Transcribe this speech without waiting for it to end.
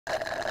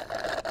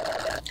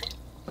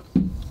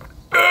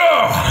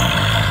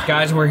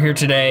Guys, we're here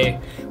today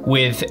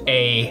with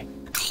a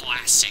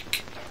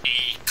classic.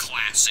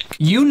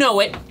 You know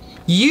it.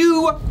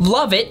 You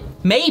love it.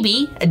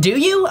 Maybe. Do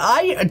you?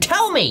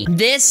 Tell me.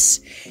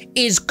 This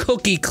is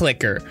Cookie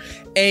Clicker,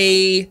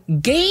 a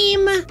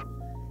game.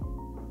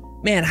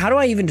 Man, how do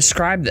I even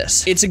describe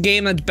this? It's a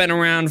game that's been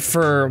around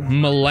for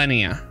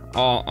millennia.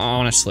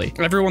 Honestly,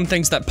 everyone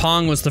thinks that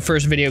Pong was the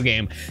first video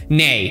game.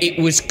 Nay,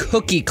 it was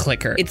Cookie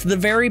Clicker. It's the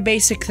very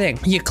basic thing.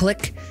 You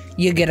click,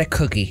 you get a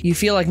cookie. You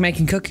feel like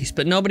making cookies,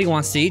 but nobody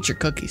wants to eat your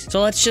cookies.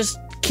 So let's just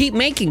keep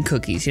making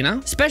cookies, you know?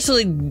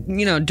 Especially,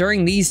 you know,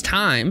 during these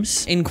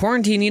times in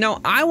quarantine, you know,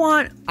 I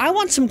want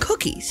some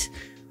cookies.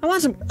 I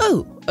want some,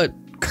 oh, a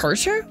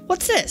cursor?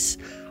 What's this?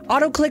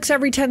 Auto clicks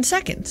every 10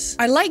 seconds.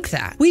 I like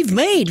that. We've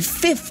made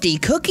 50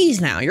 cookies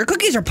now. Your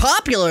cookies are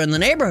popular in the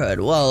neighborhood.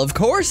 Well, of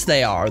course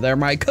they are. They're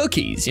my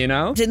cookies, you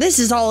know? This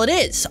is all it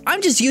is.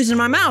 I'm just using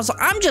my mouse.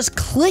 I'm just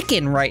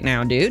clicking right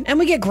now, dude. And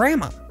we get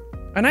grandma.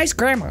 A nice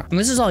grandma. And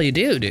this is all you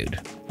do, dude.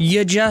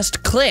 You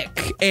just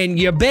click and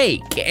you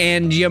bake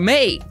and you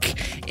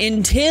make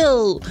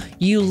until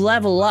you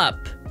level up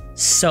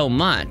so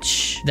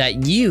much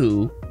that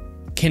you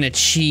can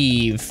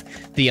achieve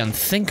the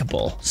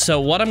unthinkable.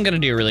 So what I'm gonna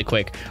do really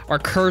quick, our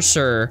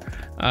cursor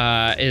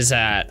is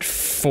at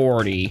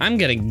 40. I'm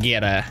gonna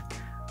get a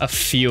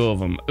few of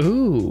them.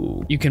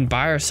 Ooh, you can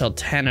buy or sell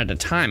 10 at a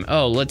time.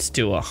 Oh, let's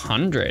do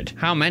 100.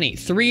 How many?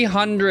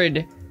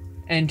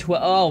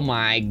 312. Oh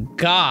my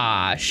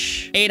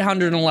gosh.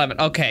 811.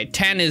 Okay,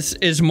 10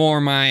 is more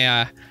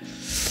my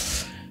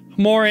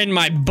more in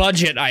my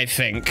budget, I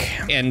think.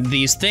 And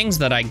these things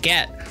that I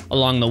get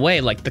along the way,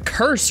 like the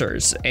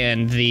cursors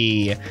and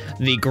the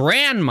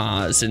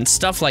grandmas and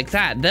stuff like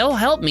that, they'll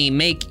help me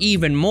make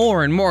even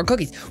more and more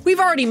cookies. We've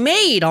already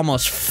made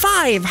almost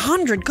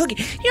 500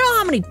 cookies. You know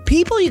how many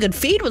people you could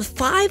feed with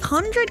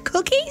 500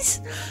 cookies?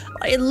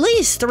 At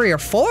least 3 or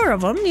 4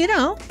 of them, you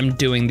know. I'm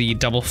doing the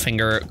double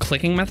finger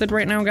clicking method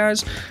right now,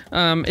 guys.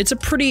 It's a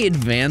pretty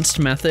advanced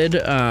method,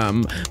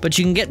 but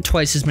you can get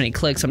twice as many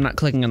clicks. I'm not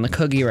clicking on the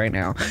cookie right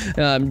now,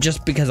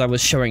 just because I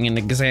was showing an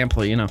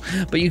example, you know.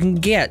 But you can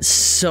get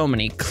so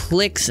many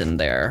clicks in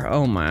there.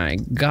 Oh my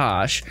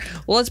gosh.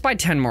 Well, let's buy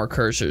 10 more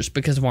cursors,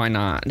 because why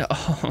not?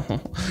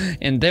 Oh,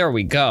 and there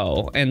we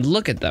go. And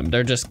look at them.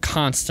 They're just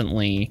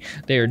constantly,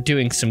 they're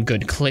doing some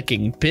good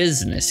clicking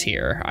business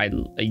here.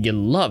 You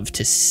love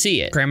to see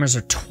it. Grandmas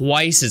are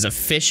twice as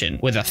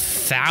efficient with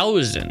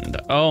 1,000.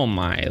 Oh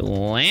my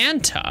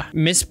Lanta.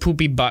 Miss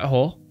Poopy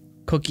Butthole,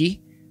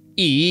 Cookie,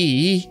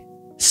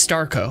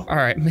 Starco. All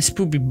right, Miss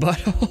Poopy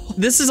Butthole.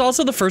 This is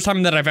also the first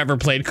time that I've ever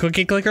played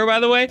Cookie Clicker, by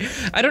the way.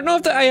 I don't know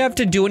if I have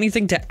to do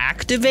anything to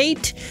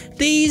activate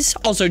these.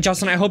 Also,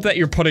 Justin, I hope that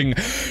you're putting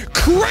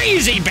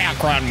crazy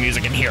background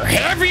music in here.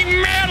 Heavy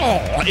metal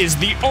is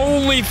the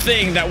only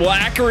thing that will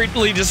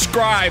accurately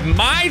describe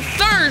my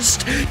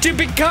thirst to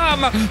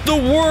become the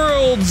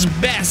world's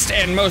best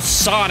and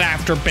most sought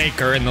after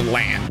baker in the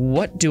land.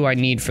 What do I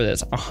need for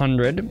this?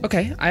 100.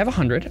 Okay, I have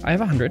 100. I have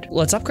 100.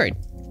 Let's upgrade.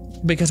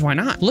 Because why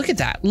not? Look at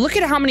that. Look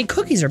at how many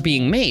cookies are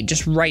being made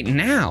just right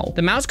now.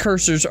 The mouse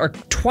cursors are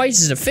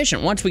twice as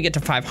efficient once we get to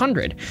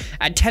 500.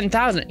 At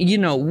 10,000, you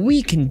know,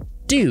 we can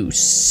do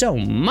so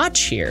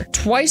much here.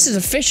 Twice as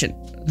efficient.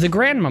 The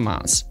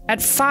grandmamas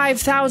at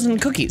 5,000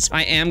 cookies.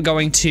 I am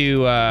going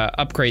to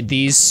upgrade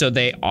these so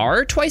they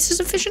are twice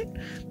as efficient,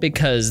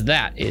 because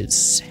that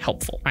is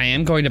helpful. I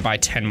am going to buy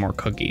 10 more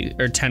cookies,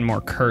 or 10 more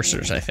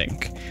cursors, I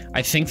think.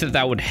 I think that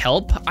that would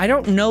help. I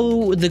don't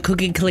know the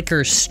Cookie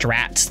Clicker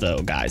strats though,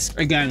 guys.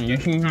 Again,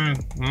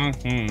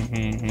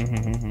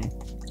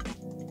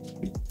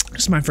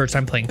 this is my first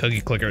time playing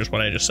Cookie Clicker is what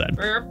I just said.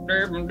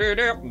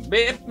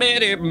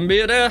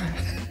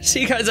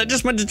 See, guys, I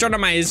just went to turn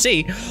on my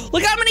AC.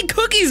 Look how many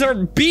cookies are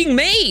being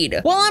made.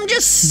 Well, I'm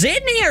just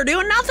sitting here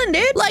doing nothing,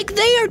 dude. Like,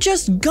 they are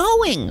just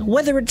going,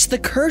 whether it's the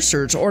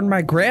cursors or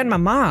my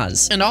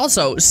grandmama's. And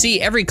also, see,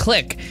 every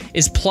click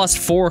is plus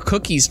 4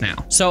 cookies now.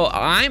 So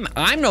I'm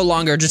no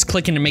longer just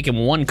clicking and making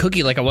 1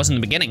 cookie like I was in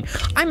the beginning.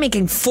 I'm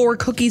making 4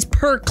 cookies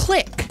per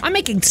click. I'm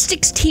making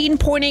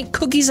 16.8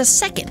 cookies a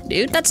second,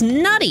 dude. That's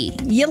nutty.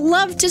 You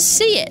love to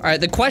see it. All right,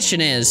 the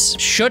question is,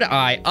 should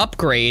I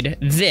upgrade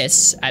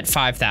this at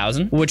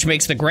 5,000? Which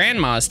makes the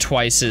grandmas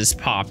twice as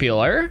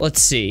popular.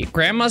 Let's see,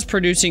 grandma's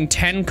producing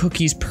 10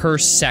 cookies per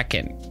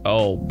second.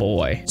 Oh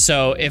boy.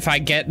 So if I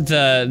get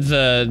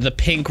the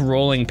pink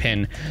rolling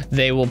pin,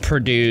 they will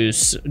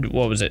produce,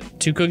 what was it,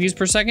 2 cookies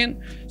per second?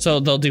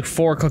 So they'll do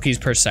 4 cookies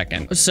per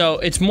second. So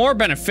it's more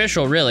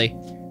beneficial, really,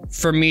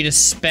 for me to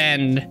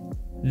spend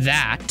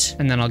that,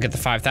 and then I'll get the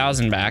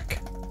 5,000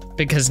 back,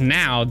 because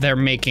now they're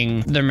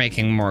making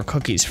more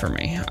cookies for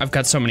me. I've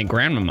got so many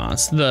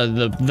grandmamas.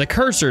 The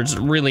cursors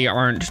really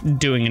aren't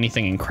doing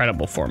anything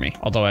incredible for me,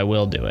 although I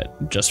will do it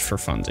just for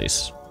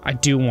funsies. I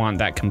do want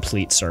that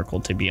complete circle,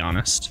 to be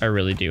honest. I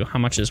really do. How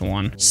much is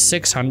one?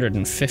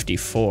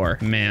 654.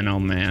 Man, oh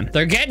man.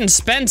 They're getting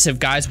expensive,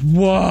 guys.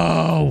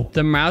 Whoa.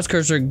 The mouse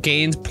cursor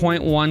gains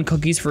 0.1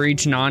 cookies for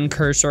each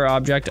non-cursor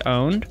object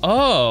owned.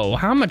 Oh,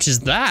 how much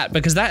is that?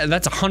 Because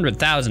that's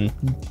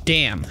 100,000.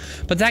 Damn.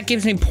 But that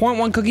gives me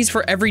 0.1 cookies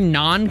for every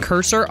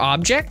non-cursor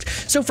object.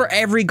 So for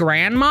every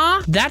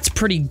grandma, that's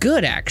pretty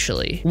good,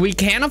 actually. We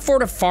can't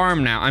afford a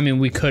farm now. I mean,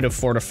 we could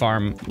afford a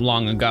farm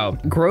long ago.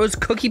 Grows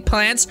cookie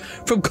plants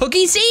from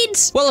cookie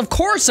seeds? Well, of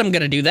course I'm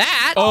gonna do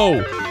that.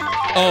 Oh.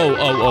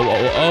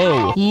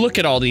 Look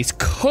at all these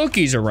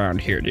cookies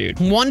around here, dude.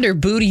 Wonder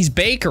Booty's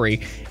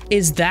Bakery.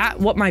 Is that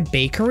what my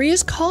bakery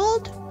is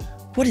called?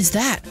 What is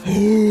that?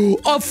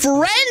 A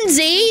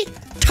frenzy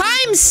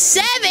times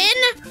 7?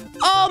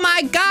 Oh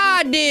my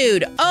God,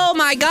 dude. Oh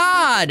my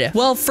God.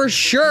 Well, for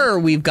sure,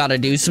 we've got to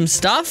do some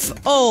stuff.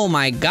 Oh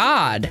my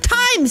God.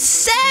 Times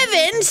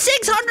 7?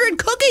 600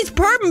 cookies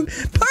per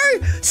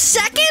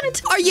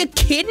second? Are you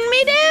kidding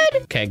me,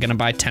 dude? Okay, gonna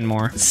buy 10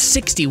 more.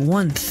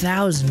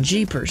 61,000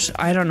 jeepers.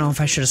 I don't know if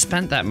I should have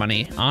spent that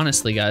money.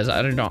 Honestly, guys,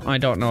 I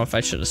don't know if I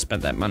should have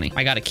spent that money.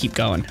 I gotta keep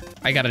going.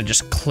 I gotta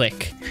just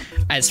click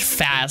as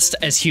fast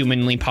as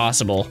humanly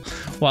possible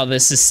while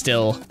this is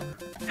still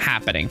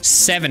happening.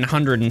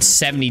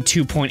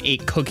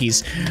 772.8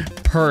 cookies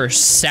per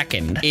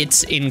second.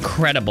 It's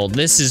incredible.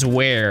 This is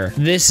where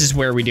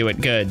we do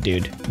it good,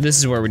 dude. This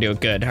is where we do it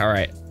good. All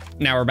right.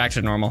 Now we're back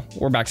to normal.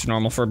 We're back to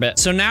normal for a bit.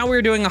 So now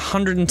we're doing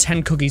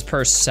 110 cookies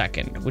per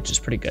second, which is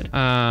pretty good.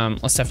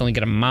 Let's definitely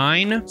get a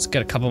mine. Let's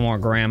get a couple more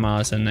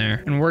grandmas in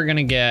there. And we're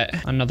gonna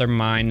get another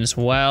mine as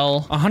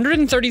well.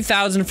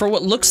 130,000 for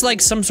what looks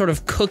like some sort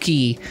of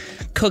cookie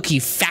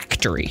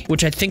factory,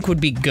 which I think would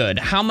be good.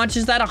 How much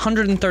is that?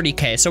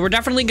 130K. So we're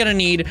definitely gonna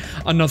need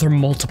another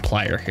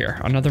multiplier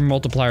here. Another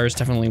multiplier is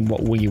definitely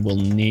what we will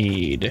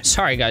need.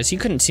 Sorry guys, you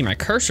couldn't see my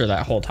cursor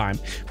that whole time,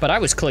 but I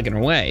was clicking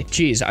away.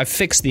 Jeez, I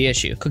fixed the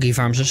issue. Cookie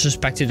farms are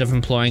suspected of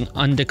employing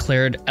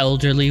undeclared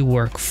elderly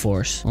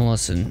workforce. Well,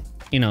 listen,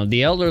 you know,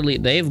 the elderly,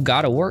 they've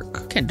got to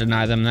work. Can't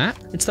deny them that.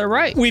 It's their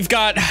right. We've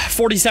got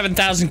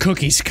 47,000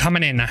 cookies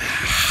coming in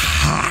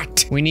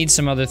hot. We need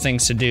some other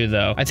things to do,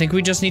 though. I think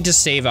we just need to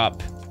save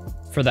up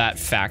for that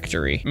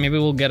factory. Maybe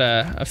we'll get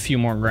a few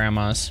more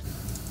grandmas.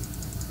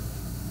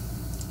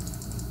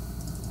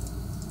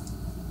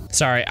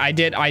 Sorry,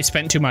 I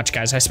spent too much,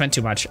 guys. I spent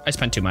too much.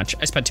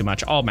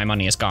 All my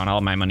money is gone.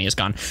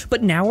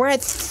 But now we're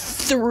at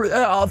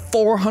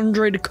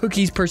 400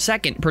 cookies per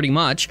second, pretty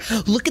much.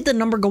 Look at the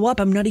number go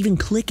up. I'm not even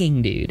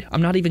clicking, dude.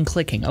 I'm not even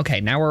clicking.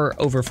 Okay, now we're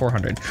over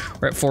 400.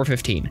 We're at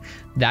 415.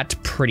 That's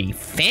pretty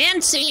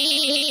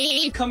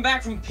fancy. Come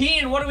back from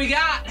peeing. What do we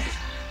got?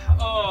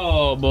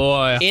 Oh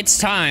boy. It's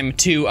time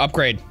to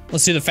upgrade.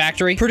 Let's do the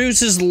factory.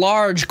 Produces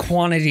large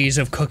quantities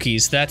of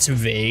cookies. That's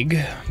vague,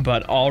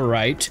 but all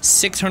right.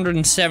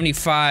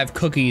 675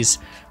 cookies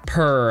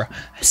per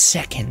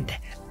second.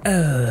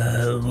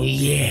 Oh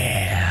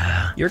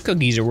yeah. Your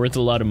cookies are worth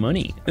a lot of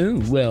money. Oh,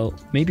 well,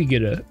 maybe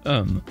get a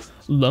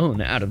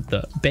loan out of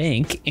the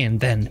bank and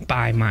then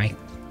buy my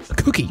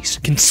cookies.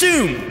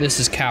 Consume! This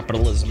is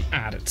capitalism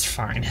at its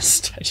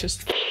finest. I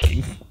just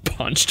fucking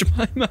punched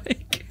my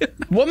mic.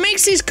 What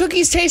makes these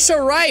cookies taste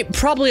so right?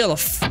 Probably all the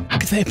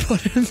fuck they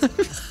put in them.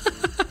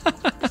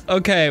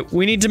 Okay,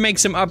 we need to make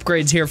some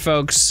upgrades here,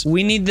 folks.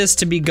 We need this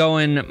to be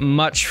going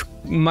much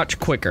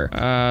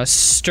quicker.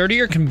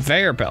 Sturdier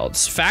conveyor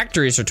belts.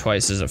 Factories are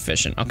twice as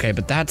efficient. Okay,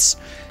 but that's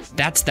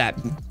that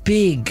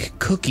big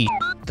cookie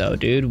though,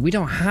 dude. We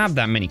don't have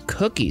that many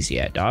cookies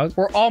yet, dog.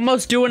 We're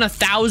almost doing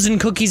 1,000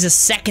 cookies a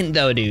second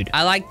though, dude.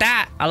 I like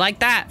that.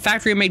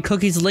 Factory made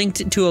cookies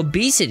linked to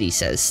obesity,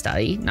 says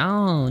study.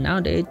 No,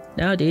 dude.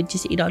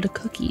 Just eat all the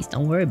cookies.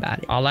 Don't worry about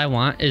it. All I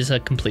want is a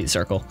complete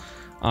circle.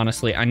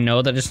 Honestly, I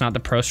know that it's not the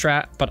pro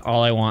strat, but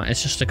all I want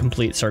is just a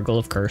complete circle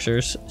of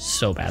cursors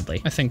so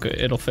badly. I think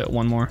it'll fit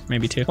one more,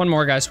 maybe two. One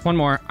more, guys, one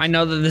more. I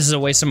know that this is a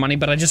waste of money,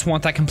 but I just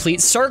want that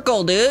complete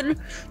circle, dude.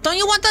 Don't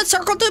you want that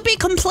circle to be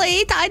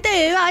complete? I do.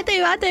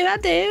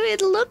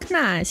 It'll look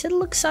nice. It'll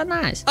look so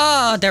nice.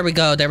 Oh, there we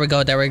go.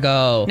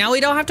 Now we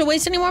don't have to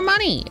waste any more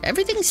money.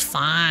 Everything's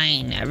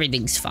fine.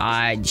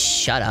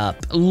 Shut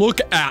up.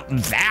 Look at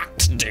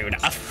that, dude.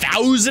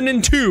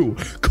 1,002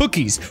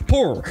 cookies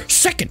per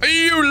second.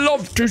 You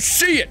love to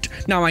see it.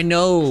 Now I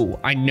know,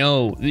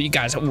 you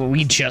guys,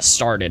 we just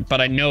started,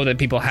 but I know that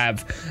people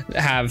have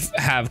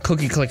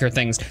cookie clicker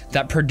things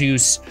that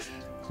produce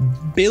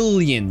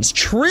billions,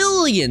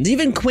 trillions,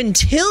 even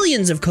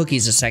quintillions of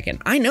cookies a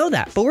second. I know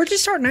that, but we're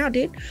just starting out,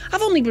 dude.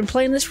 I've only been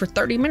playing this for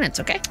 30 minutes,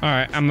 okay? All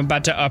right, I'm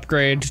about to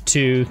upgrade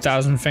to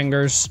 1,000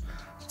 fingers.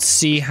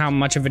 See how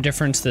much of a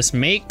difference this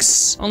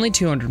makes. Only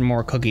 200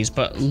 more cookies,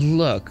 but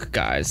look,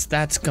 guys,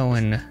 that's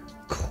going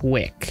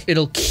quick.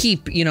 It'll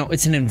keep, you know,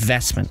 it's an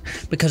investment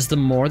because the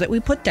more that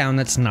we put down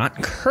that's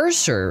not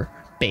cursor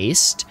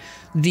plant-based,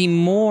 the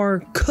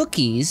more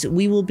cookies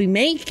we will be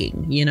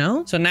making, you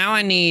know? So now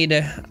I need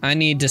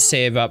to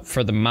save up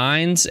for the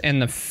mines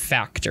and the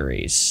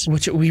factories,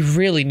 which we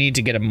really need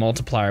to get a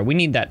multiplier. We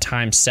need that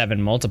 ×7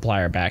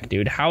 multiplier back,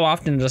 dude. How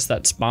often does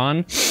that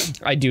spawn?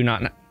 I do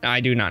not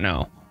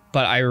know.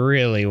 But I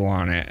really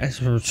want it. It's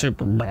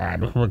super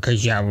bad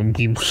because that would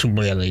be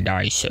really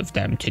nice of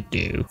them to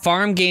do.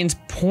 Farm gains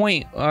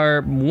 1%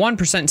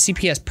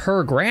 CPS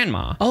per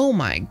grandma. Oh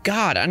my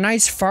God, a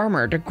nice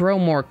farmer to grow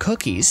more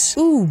cookies.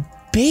 Ooh,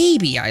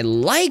 baby, I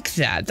like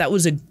that. That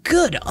was a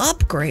good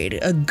upgrade,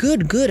 a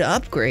good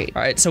upgrade.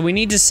 All right, so we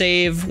need to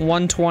save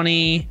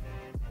 120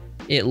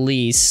 at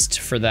least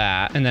for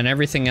that. And then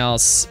everything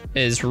else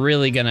is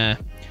really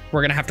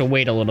we're gonna have to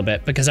wait a little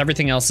bit because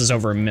everything else is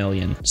over 1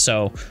 million.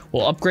 So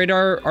we'll upgrade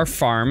our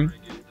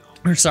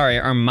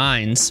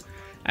mines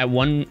at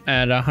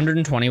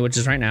 120, which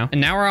is right now.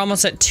 And now we're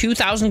almost at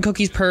 2,000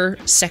 cookies per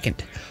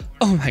second.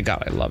 Oh my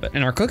God, I love it.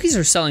 And our cookies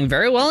are selling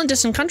very well in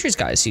distant countries,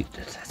 guys.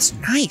 That's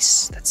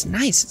nice. That's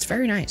nice. It's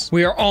very nice.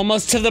 We are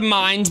almost to the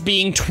mines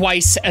being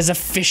twice as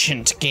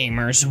efficient,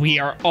 gamers. We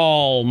are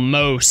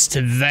almost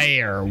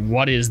there.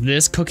 What is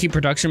this? Cookie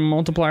production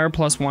multiplier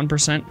plus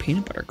 1%.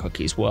 Peanut butter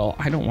cookies. Well,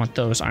 I don't want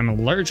those. I'm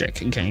allergic,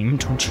 game.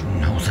 Don't you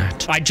know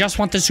that? I just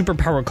want the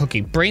superpower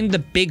cookie. Bring the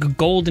big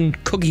golden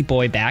cookie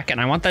boy back,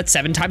 and I want that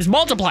 7 times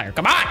multiplier.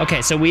 Come on.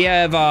 Okay, so we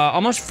have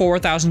almost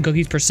 4,000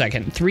 cookies per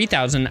second.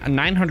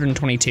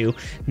 3,922.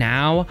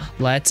 Now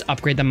let's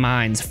upgrade the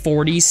mines.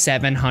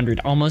 4,700,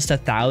 almost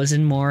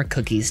 1,000 more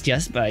cookies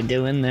just by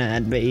doing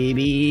that,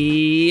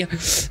 baby.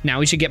 Now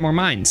we should get more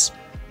mines.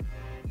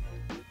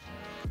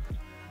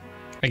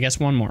 I guess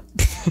one more.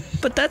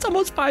 But that's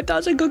almost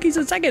 5,000 cookies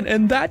a second,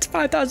 and that's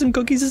 5,000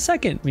 cookies a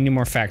second. We need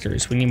more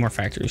factories. We need more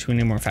factories. We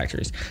need more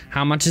factories.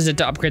 How much is it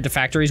to upgrade the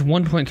factories?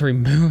 1.3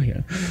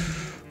 million.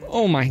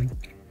 Oh my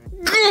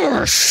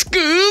gosh,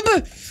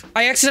 Scoob!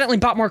 I accidentally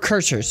bought more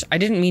cursors. I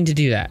didn't mean to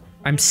do that.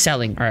 I'm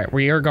selling. All right,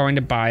 we are going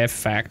to buy a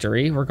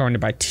factory. We're going to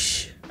buy,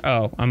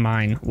 a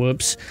mine.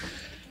 Whoops.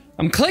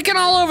 I'm clicking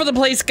all over the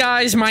place,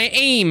 guys. My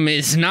aim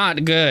is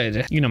not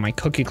good. You know, my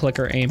cookie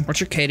clicker aim. What's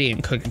your KD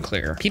in cookie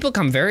clicker? People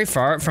come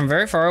from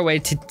very far away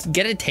to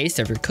get a taste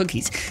of your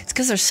cookies. It's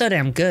because they're so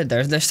damn good.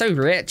 They're so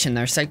rich and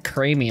they're so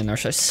creamy and they're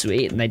so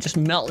sweet and they just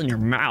melt in your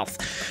mouth,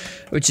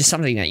 which is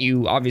something that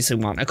you obviously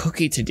want a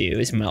cookie to do,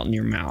 is melt in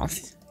your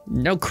mouth.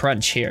 No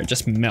crunch here,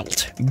 just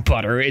melt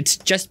butter. It's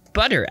just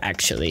butter,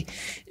 actually.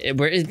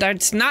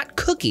 That's not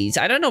cookies.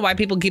 I don't know why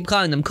people keep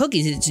calling them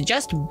cookies. It's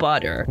just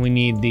butter. We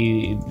need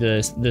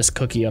this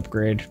cookie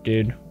upgrade,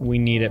 dude. We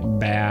need it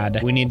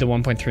bad. We need the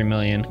 1.3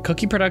 million.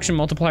 Cookie production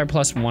multiplier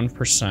plus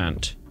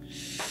 1%.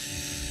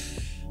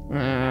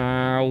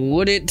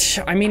 Would it?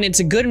 I mean, it's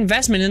a good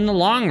investment in the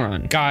long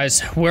run.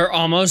 Guys, we're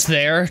almost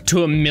there to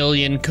 1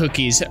 million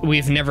cookies.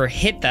 We've never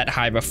hit that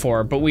high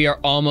before, but we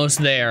are almost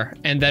there.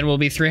 And then we'll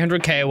be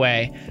 300K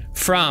away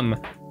from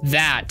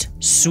that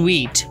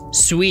sweet,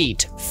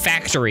 sweet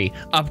factory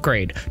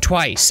upgrade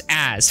twice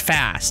as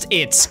fast.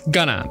 It's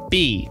gonna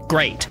be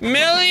great. 1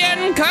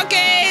 million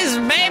cookies,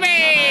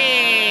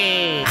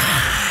 baby!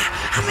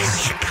 1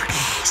 million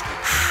cookies.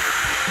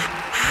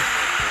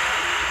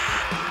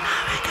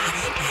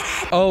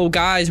 Oh,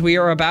 guys, we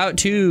are about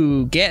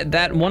to get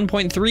that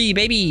 1.3,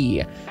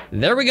 baby.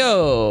 There we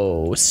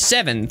go.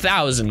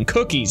 7,000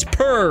 cookies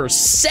per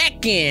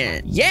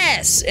second.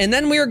 Yes, and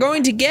then we are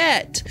going to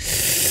get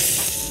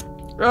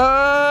something.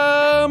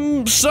 I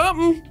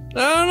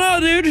don't know,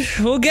 dude.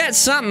 We'll get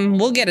something.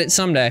 We'll get it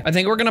someday. I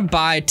think we're gonna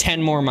buy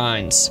 10 more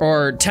mines,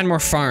 or 10 more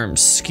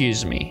farms,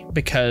 excuse me,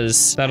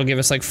 because that'll give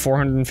us like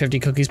 450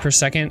 cookies per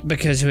second.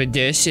 Because with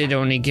this, it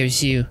only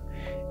gives you,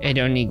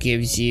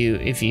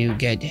 if you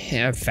get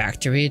a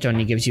factory, it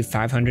only gives you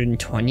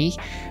 520,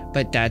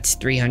 but that's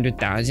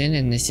 300,000,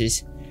 and this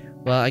is,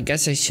 well, I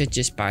guess I should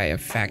just buy a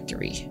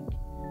factory.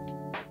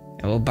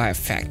 I will buy a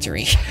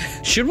factory.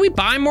 Should we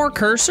buy more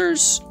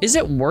cursors? Is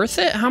it worth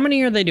it? How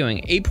many are they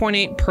doing?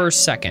 8.8 per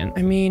second.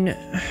 I mean,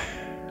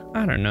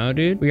 I don't know,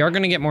 dude. We are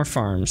gonna get more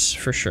farms,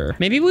 for sure.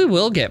 Maybe we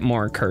will get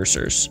more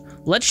cursors.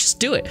 Let's just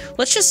do it.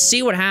 Let's just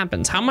see what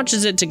happens. How much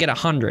is it to get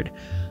 100?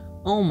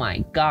 Oh my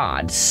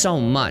God, so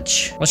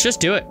much. Let's just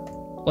do it.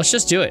 Let's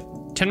just do it.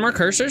 10 more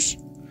cursors?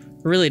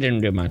 Really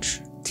didn't do much.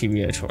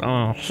 TBH.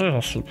 Oh.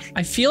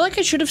 I feel like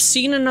I should have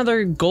seen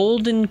another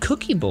golden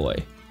cookie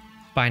boy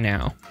by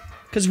now.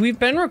 Because we've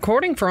been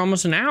recording for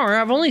almost an hour.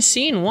 I've only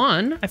seen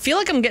one. I feel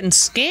like I'm getting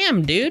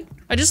scammed, dude.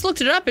 I just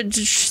looked it up. It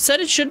just said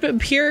it should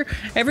appear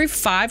every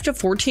 5 to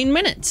 14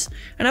 minutes.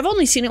 And I've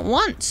only seen it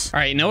once. All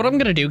right, you know what I'm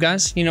gonna do,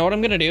 guys? You know what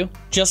I'm gonna do?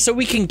 Just so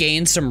we can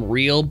gain some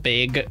real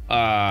big,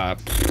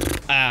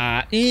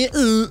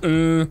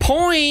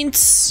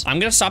 points. I'm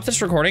gonna stop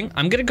this recording.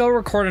 I'm gonna go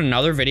record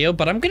another video,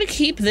 but I'm gonna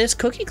keep this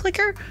cookie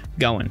clicker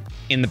going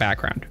in the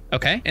background,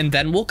 okay? And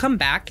then we'll come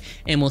back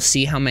and we'll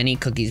see how many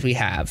cookies we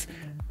have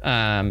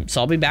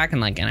So I'll be back in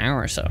like an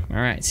hour or so. All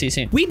right, see you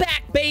soon. We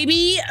back,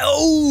 baby.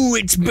 Oh,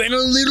 it's been a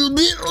little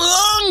bit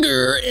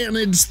longer and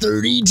it's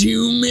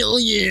 32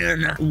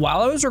 million.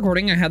 While I was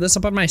recording, I had this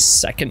up on my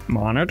second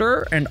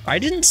monitor and I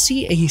didn't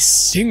see a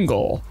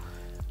single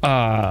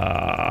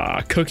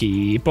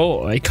cookie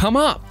boy come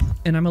up.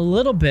 And I'm a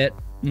little bit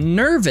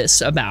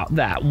nervous about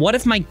that. What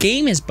if my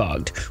game is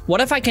bugged? What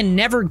if I can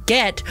never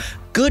get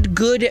good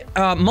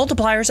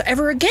multipliers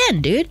ever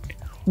again, dude?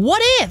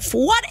 What if?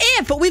 What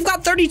if? But we've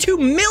got 32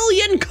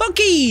 million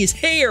cookies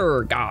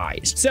here,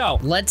 guys. So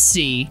let's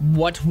see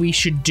what we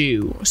should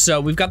do. So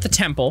we've got the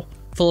temple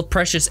full of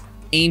precious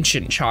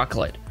ancient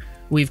chocolate.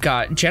 We've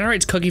got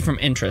generates cookie from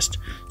interest.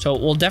 So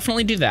we'll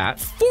definitely do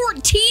that.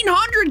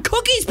 1,400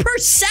 cookies per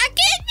second?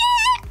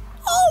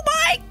 Oh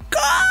my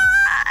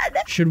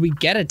God. Should we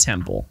get a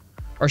temple?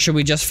 Or should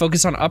we just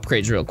focus on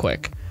upgrades real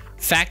quick?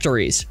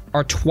 Factories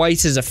are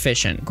twice as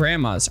efficient.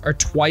 Grandmas are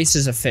twice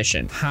as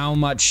efficient. How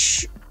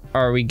much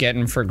are we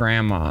getting for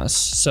grandmas?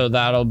 So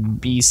that'll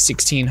be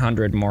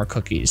 1,600 more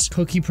cookies.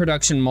 Cookie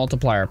production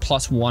multiplier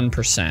plus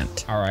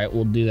 1%. All right,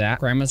 we'll do that.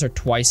 Grandmas are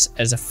twice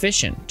as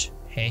efficient.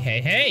 Hey,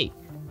 hey, hey.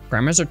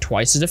 Grandmas are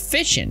twice as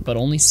efficient, but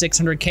only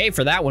 600K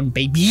for that one,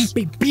 baby.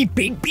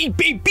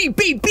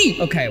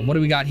 Okay, what do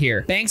we got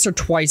here? Banks are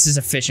twice as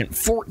efficient.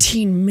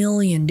 14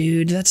 million,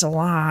 dude. That's a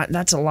lot.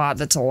 That's a lot.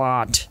 That's a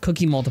lot.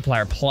 Cookie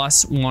multiplier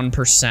plus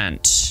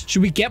 1%.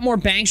 Should we get more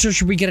banks or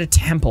should we get a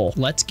temple?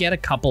 Let's get a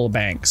couple of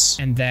banks.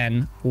 And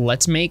then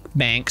let's make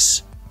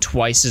banks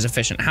twice as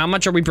efficient. How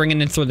much are we bringing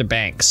in through the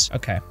banks?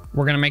 Okay,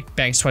 we're gonna make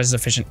banks twice as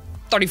efficient.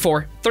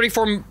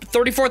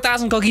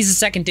 34,000 cookies a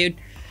second, dude.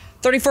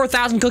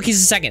 34,000 cookies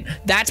a second.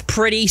 That's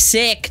pretty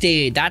sick,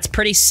 dude. That's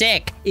pretty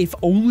sick. If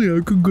only I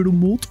could get a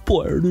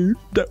multiplier, dude.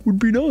 That would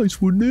be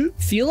nice, wouldn't it?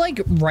 Feel like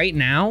right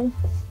now,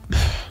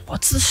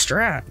 what's the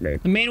strat,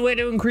 dude? The main way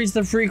to increase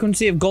the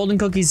frequency of golden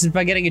cookies is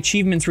by getting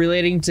achievements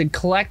relating to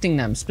collecting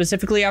them,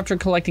 specifically after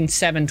collecting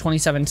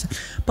 27.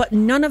 But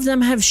none of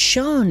them have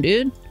shown,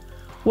 dude.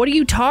 What are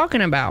you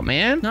talking about,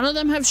 man? None of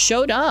them have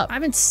showed up. I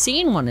haven't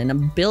seen one in a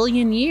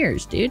billion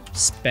years, dude.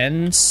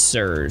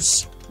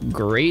 Spencer's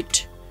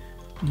Great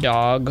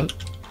Dog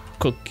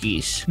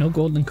Cookies. No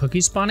golden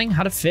cookies spawning?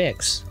 How to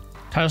fix?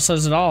 Title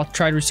says it all.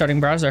 Tried restarting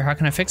browser. How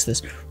can I fix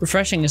this?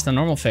 Refreshing is the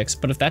normal fix,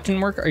 but if that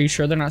didn't work, are you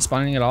sure they're not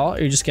spawning at all? Or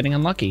are you just getting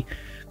unlucky?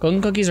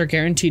 Golden cookies are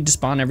guaranteed to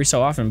spawn every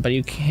so often, but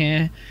you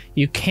can't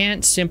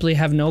simply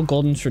have no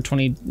goldens for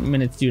 20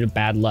 minutes due to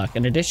bad luck.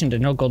 In addition to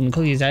no golden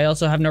cookies, I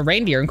also have no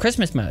reindeer in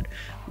Christmas mode.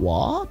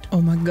 What?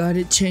 Oh my God,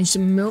 it changed the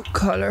milk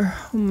color.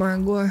 Oh my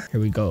God. Here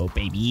we go,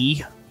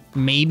 baby.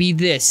 Maybe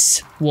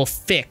this will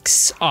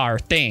fix our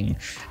thing.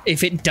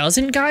 If it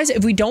doesn't, guys,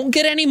 if we don't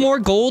get any more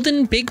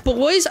golden big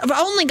boys, I've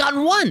only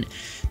gotten one,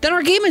 then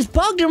our game is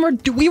bugged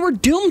and we were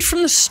doomed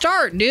from the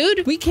start,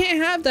 dude. We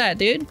can't have that,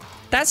 dude.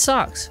 That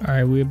sucks. All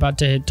right, we're about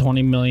to hit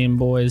 20 million,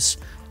 boys,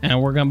 and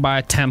we're gonna buy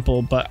a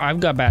temple, but I've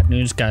got bad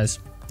news, guys.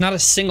 Not a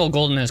single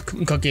golden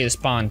cookie has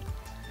spawned.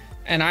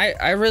 And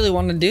I really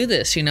want to do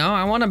this, you know?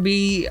 I want to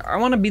be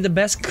the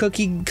best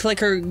cookie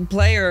clicker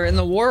player in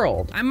the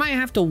world. I might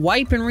have to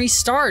wipe and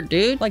restart,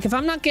 dude. Like, if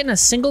I'm not getting a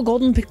single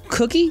golden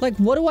cookie, like,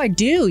 what do I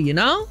do, you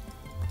know?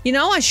 You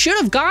know, I should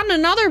have gotten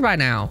another by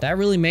now. That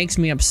really makes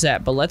me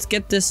upset, but let's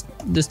get this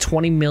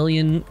 20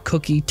 million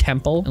cookie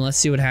temple and let's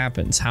see what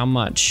happens. How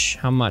much?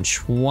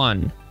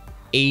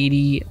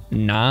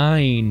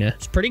 189.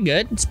 It's pretty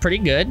good. It's pretty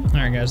good. All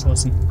right, guys,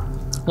 listen.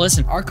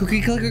 Listen, our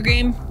cookie clicker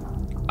game,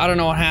 I don't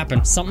know what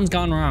happened. Something's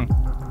gone wrong.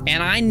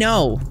 And I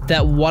know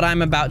that what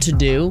I'm about to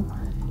do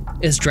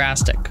is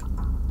drastic,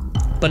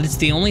 but it's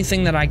the only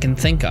thing that I can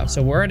think of.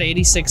 So we're at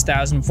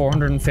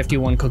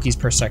 86,451 cookies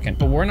per second,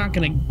 but we're not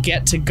gonna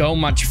get to go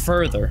much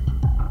further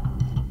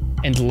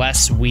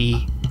unless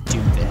we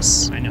do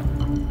this.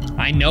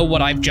 I know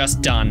what I've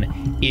just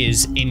done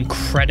is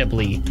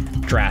incredibly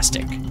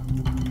drastic,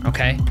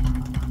 okay?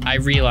 I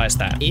realize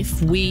that.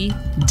 If we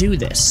do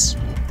this,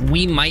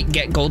 we might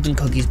get golden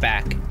cookies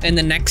back. And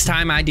the next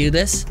time I do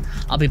this,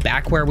 I'll be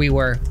back where we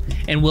were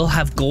and we'll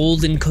have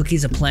golden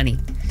cookies aplenty.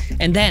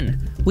 And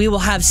then we will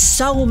have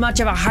so much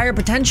of a higher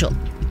potential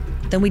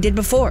than we did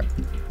before.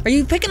 Are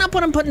you picking up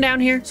what I'm putting down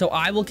here? So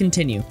I will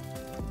continue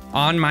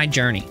on my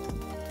journey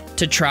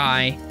to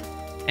try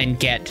and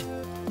get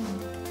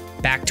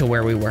back to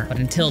where we were. But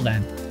until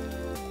then,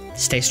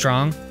 stay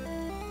strong,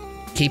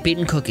 keep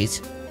eating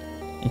cookies,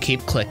 and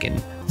keep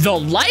clicking the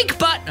like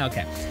button.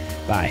 Okay,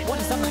 bye. What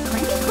is up, my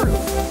cranky crew?